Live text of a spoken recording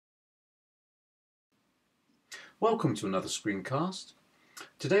Welcome to another screencast.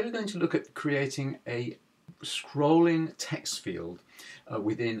 Today we're going to look at creating a scrolling text field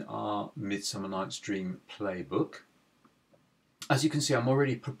within our Midsummer Night's Dream playbook. As you can see, I'm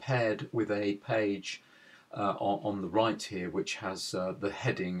already prepared with a page on the right here which has the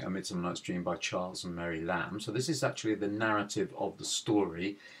heading A Midsummer Night's Dream by Charles and Mary Lamb. So this is actually the narrative of the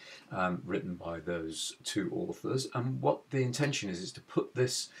story written by those two authors, and what the intention is to put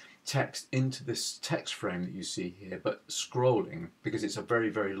this text into this text frame that you see here, but scrolling, because it's a very,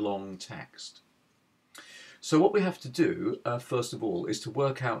 very long text. So what we have to do first of all is to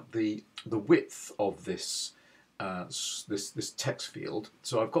work out the width of this this text field.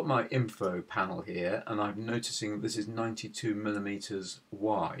 So I've got my info panel here, and I'm noticing this is 92 millimeters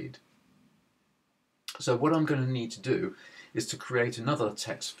wide. So what I'm going to need to do is to create another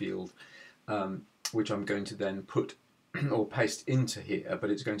text field which I'm going to then put or paste into here, but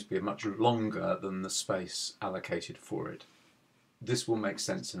it's going to be much longer than the space allocated for it. This will make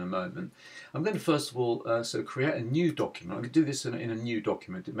sense in a moment. I'm going to first of all create a new document. I can do this in a new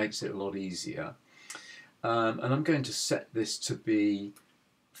document. It makes it a lot easier. And I'm going to set this to be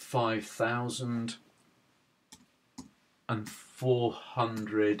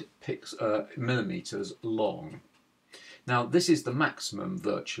 5,400 millimeters long. Now this is the maximum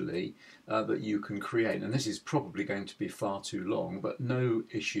virtually that you can create, and this is probably going to be far too long, but no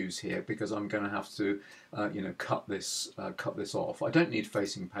issues here because I'm going to have to cut this off. I don't need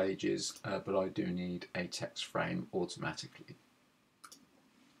facing pages, but I do need a text frame automatically.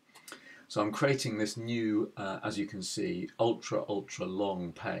 So I'm creating this new, as you can see, ultra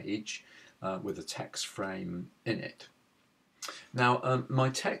long page with a text frame in it. Now my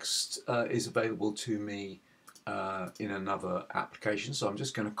text is available to me in another application, so I'm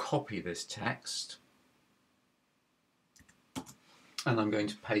just going to copy this text and I'm going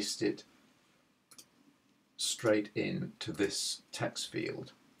to paste it straight into this text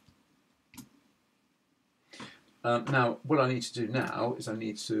field. Now what I need to do now is I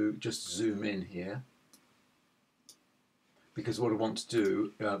need to just zoom in here, because what I want to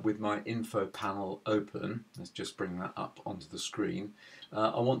do with my info panel open, let's just bring that up onto the screen,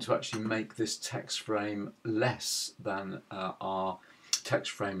 I want to actually make this text frame less than our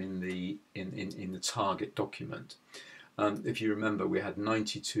text frame in the target document. If you remember, we had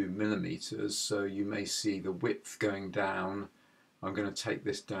 92 millimeters, so you may see the width going down. I'm going to take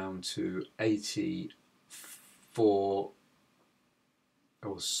this down to 84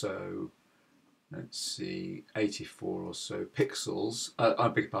 or so. Let's see, 84 or so pixels, I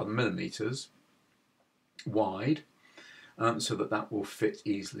beg your pardon, millimeters wide, so that will fit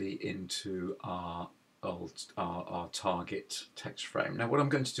easily into our target text frame. Now what I'm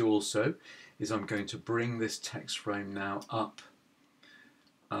going to do also is I'm going to bring this text frame now up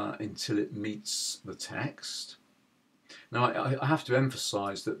until it meets the text. Now I have to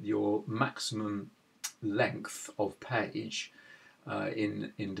emphasize that your maximum length of page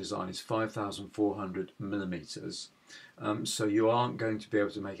in InDesign is 5,400 millimeters, so you aren't going to be able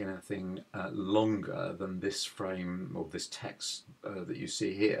to make anything longer than this frame or this text that you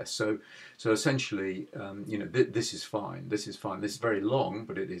see here. So essentially, this is fine. This is fine. This is very long,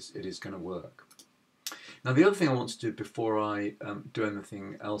 but it is going to work. Now the other thing I want to do before I do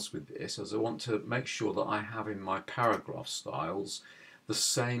anything else with this is I want to make sure that I have in my paragraph styles the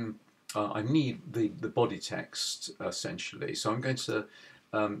same. I need the body text essentially, so I'm going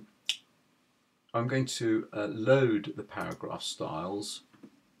to load the paragraph styles.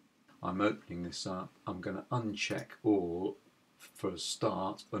 I'm opening this up. I'm going to uncheck all for a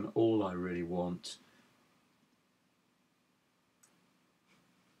start, and all I really want,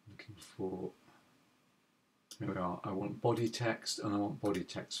 looking for, here we are, I want body text and I want body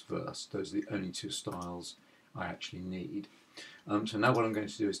text first. Those are the only two styles I actually need. So now what I'm going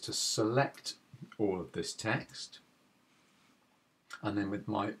to do is to select all of this text, and then with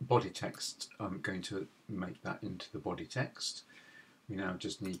my body text I'm going to make that into the body text. We now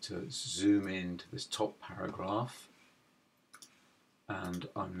just need to zoom into this top paragraph, and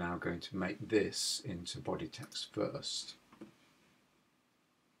I'm now going to make this into body text first.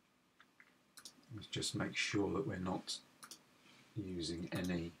 Let's just make sure that we're not using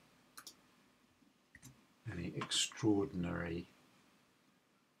any extraordinary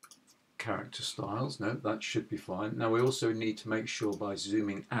character styles. No, that should be fine. Now we also need to make sure by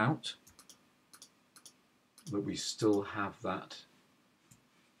zooming out that we still have that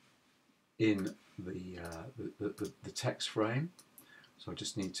in the text frame. So I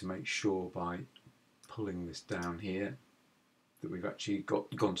just need to make sure by pulling this down here that we've actually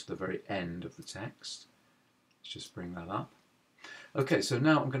gone to the very end of the text. Let's just bring that up. Okay, so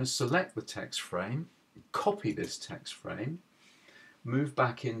now I'm going to select the text frame, copy this text frame, move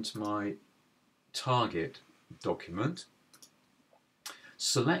back into my target document,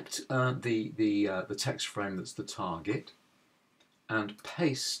 select the text frame that's the target, and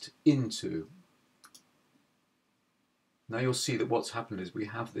paste into. Now you'll see that what's happened is we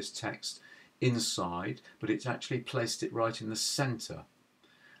have this text inside, but it's actually placed it right in the center.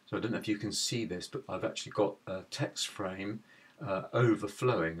 So I don't know if you can see this, but I've actually got a text frame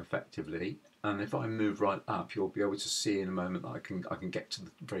overflowing effectively, and if I move right up, you'll be able to see in a moment that I can get to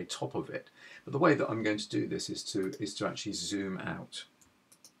the very top of it. But the way that I'm going to do this is to actually zoom out,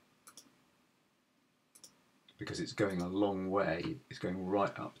 because it's going a long way. It's going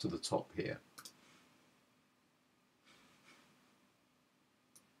right up to the top here.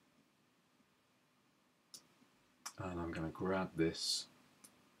 And I'm going to grab this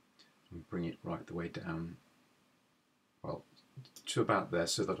and bring it right the way down, well, to about there,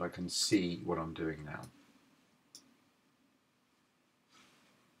 so that I can see what I'm doing now.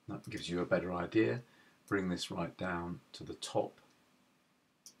 That gives you a better idea. Bring this right down to the top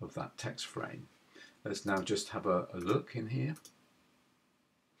of that text frame. Let's now just have a look in here.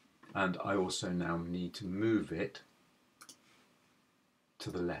 And I also now need to move it to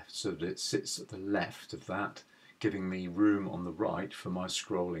the left so that it sits at the left of that, giving me room on the right for my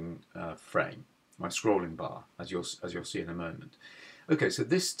scrolling frame, my scrolling bar, as you'll see in a moment. Okay, so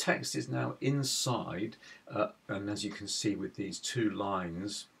this text is now inside, and as you can see with these two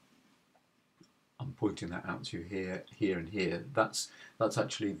lines, I'm pointing that out to you here, here, and here. That's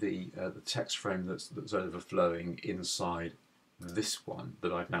actually the text frame that's overflowing inside this one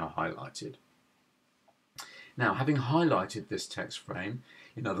that I've now highlighted. Now, having highlighted this text frame,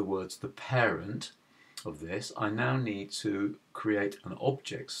 in other words, the parent of this, I now need to create an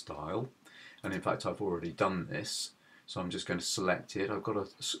object style, and in fact I've already done this, so I'm just going to select it. I've got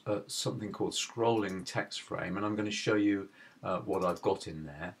something called scrolling text frame, and I'm going to show you what I've got in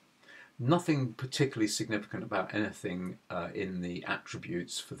there. Nothing particularly significant about anything in the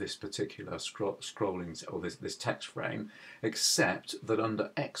attributes for this particular scrolling or this text frame, except that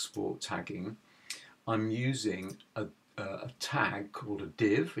under export tagging I'm using a tag called a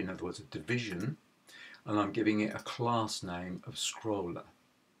div, in other words a division, and I'm giving it a class name of scroller.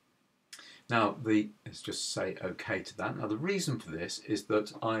 Now let's just say OK to that. Now the reason for this is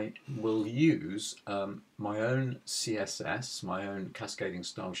that I will use my own CSS, my own cascading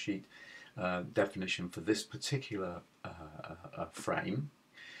style sheet definition for this particular frame,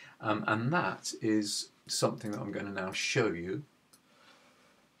 and that is something that I'm going to now show you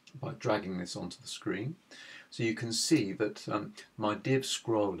by dragging this onto the screen. So you can see that my div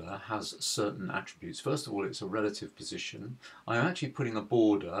scroller has certain attributes. First of all, it's a relative position. I'm actually putting a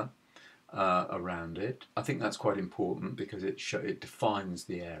border around it. I think that's quite important because it defines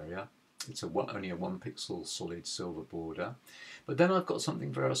the area. It's only a 1 pixel solid silver border. But then I've got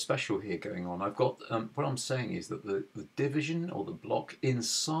something very special here going on. I've got, what I'm saying is that the division or the block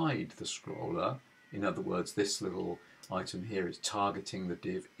inside the scroller, in other words, this little item here is targeting the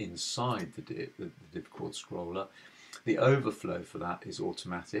div inside the div called scroller. The overflow for that is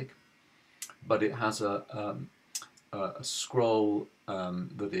automatic, but it has a scroll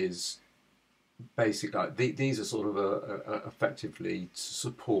that is basic. These are sort of effectively to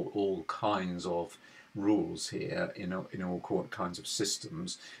support all kinds of rules here in all kinds of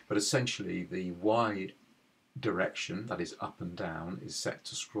systems, but essentially the Y direction, that is up and down, is set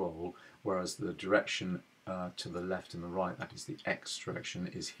to scroll, whereas the direction to the left and the right, that is the X direction,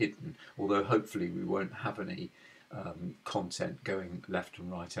 is hidden, although hopefully we won't have any content going left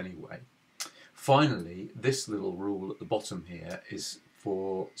and right anyway. Finally, this little rule at the bottom here is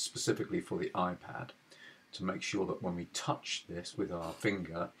specifically for the iPad, to make sure that when we touch this with our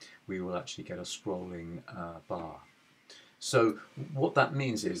finger, we will actually get a scrolling bar. So what that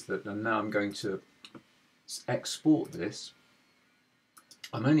means is that, and now I'm going to export this.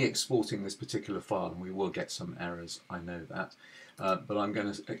 I'm only exporting this particular file, and we will get some errors, I know that, but I'm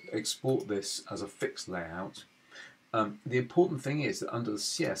going to export this as a fixed layout. The important thing is that under the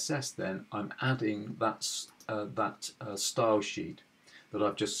CSS then I'm adding that style sheet that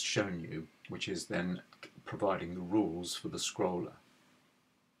I've just shown you, which is then providing the rules for the scroller.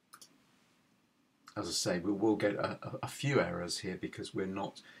 As I say, we will get a few errors here because we're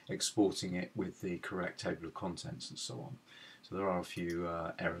not exporting it with the correct table of contents and so on. So there are a few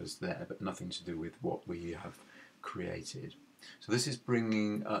errors there, but nothing to do with what we have created. So this is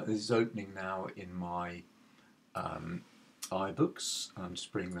this is opening now in my iBooks. I'm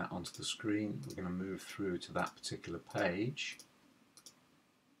just bringing that onto the screen. We're going to move through to that particular page,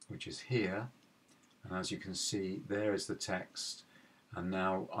 which is here, and as you can see, there is the text, and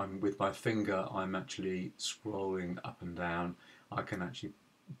now with my finger I'm actually scrolling up and down. I can actually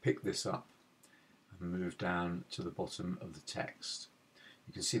pick this up and move down to the bottom of the text.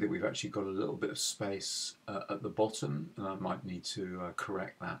 You can see that we've actually got a little bit of space at the bottom, and I might need to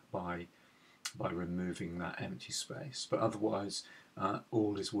correct that by removing that empty space, but otherwise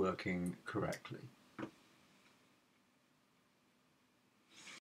all is working correctly.